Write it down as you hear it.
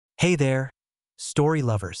Hey there, story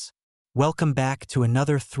lovers. Welcome back to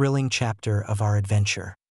another thrilling chapter of our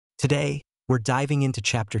adventure. Today, we're diving into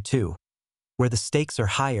Chapter 2, where the stakes are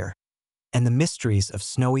higher and the mysteries of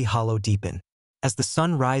Snowy Hollow deepen. As the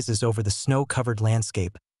sun rises over the snow-covered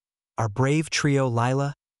landscape, our brave trio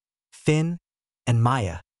Lila, Finn, and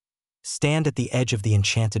Maya stand at the edge of the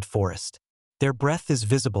enchanted forest. Their breath is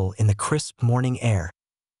visible in the crisp morning air,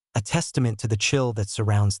 a testament to the chill that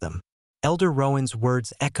surrounds them. Elder Rowan's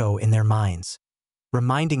words echo in their minds,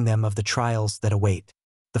 reminding them of the trials that await.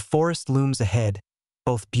 The forest looms ahead,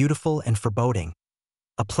 both beautiful and foreboding,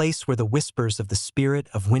 a place where the whispers of the spirit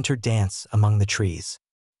of winter dance among the trees.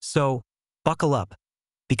 So, buckle up,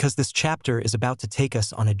 because this chapter is about to take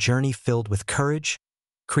us on a journey filled with courage,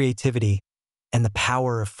 creativity, and the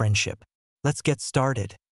power of friendship. Let's get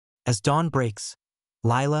started. As dawn breaks,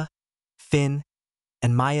 Lila, Finn,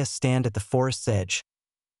 and Maya stand at the forest's edge,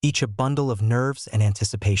 each a bundle of nerves and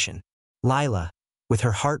anticipation. Lila, with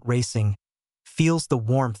her heart racing, feels the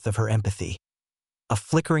warmth of her empathy, a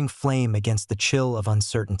flickering flame against the chill of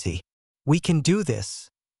uncertainty. "We can do this,"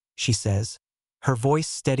 she says, her voice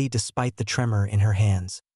steady despite the tremor in her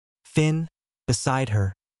hands. Finn, beside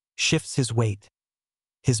her, shifts his weight,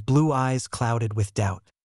 his blue eyes clouded with doubt.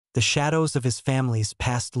 The shadows of his family's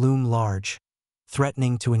past loom large,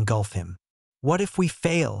 threatening to engulf him. "What if we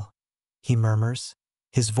fail?" he murmurs,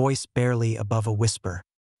 his voice barely above a whisper.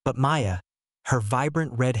 But Maya, her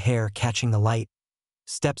vibrant red hair catching the light,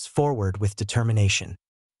 steps forward with determination.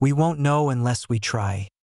 "We won't know unless we try.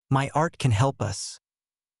 My art can help us,"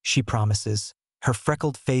 she promises, her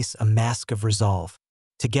freckled face a mask of resolve.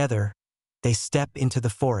 Together, they step into the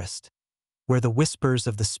forest, where the whispers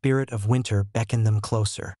of the spirit of winter beckon them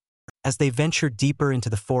closer. As they venture deeper into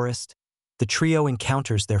the forest, the trio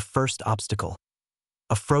encounters their first obstacle: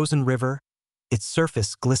 a frozen river, its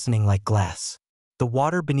surface glistening like glass. The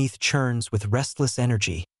water beneath churns with restless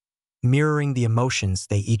energy, mirroring the emotions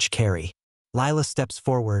they each carry. Lila steps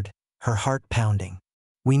forward, her heart pounding.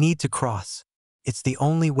 "We need to cross. It's the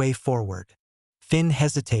only way forward." Finn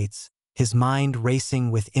hesitates, his mind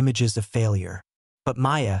racing with images of failure. But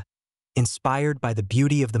Maya, inspired by the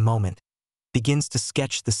beauty of the moment, begins to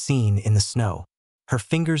sketch the scene in the snow. Her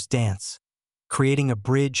fingers dance, creating a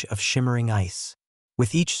bridge of shimmering ice.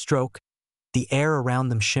 With each stroke, the air around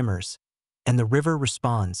them shimmers, and the river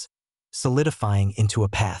responds, solidifying into a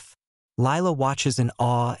path. Lila watches in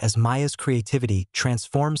awe as Maya's creativity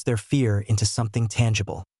transforms their fear into something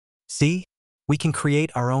tangible. "See, we can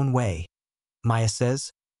create our own way," Maya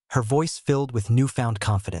says, her voice filled with newfound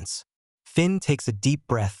confidence. Finn takes a deep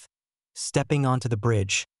breath, stepping onto the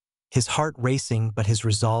bridge, his heart racing but his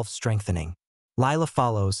resolve strengthening. Lila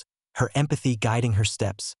follows, her empathy guiding her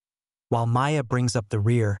steps, while Maya brings up the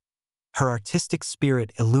rear, her artistic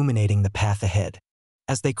spirit illuminating the path ahead.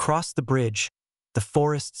 As they cross the bridge, the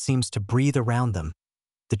forest seems to breathe around them,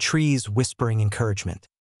 the trees whispering encouragement.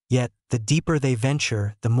 Yet, the deeper they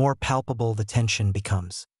venture, the more palpable the tension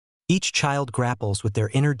becomes. Each child grapples with their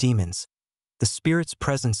inner demons, the spirit's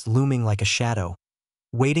presence looming like a shadow,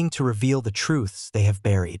 waiting to reveal the truths they have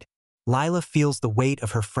buried. Lila feels the weight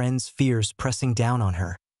of her friends' fears pressing down on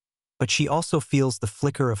her, but she also feels the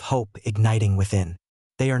flicker of hope igniting within.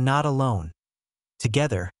 They are not alone.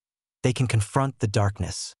 Together, they can confront the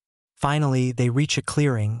darkness. Finally, they reach a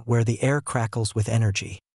clearing where the air crackles with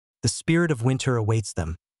energy. The spirit of winter awaits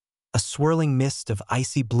them, a swirling mist of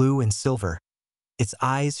icy blue and silver, its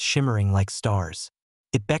eyes shimmering like stars.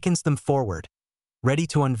 It beckons them forward, ready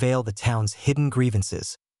to unveil the town's hidden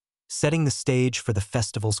grievances, setting the stage for the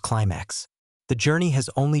festival's climax. The journey has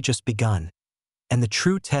only just begun, and the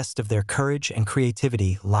true test of their courage and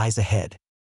creativity lies ahead.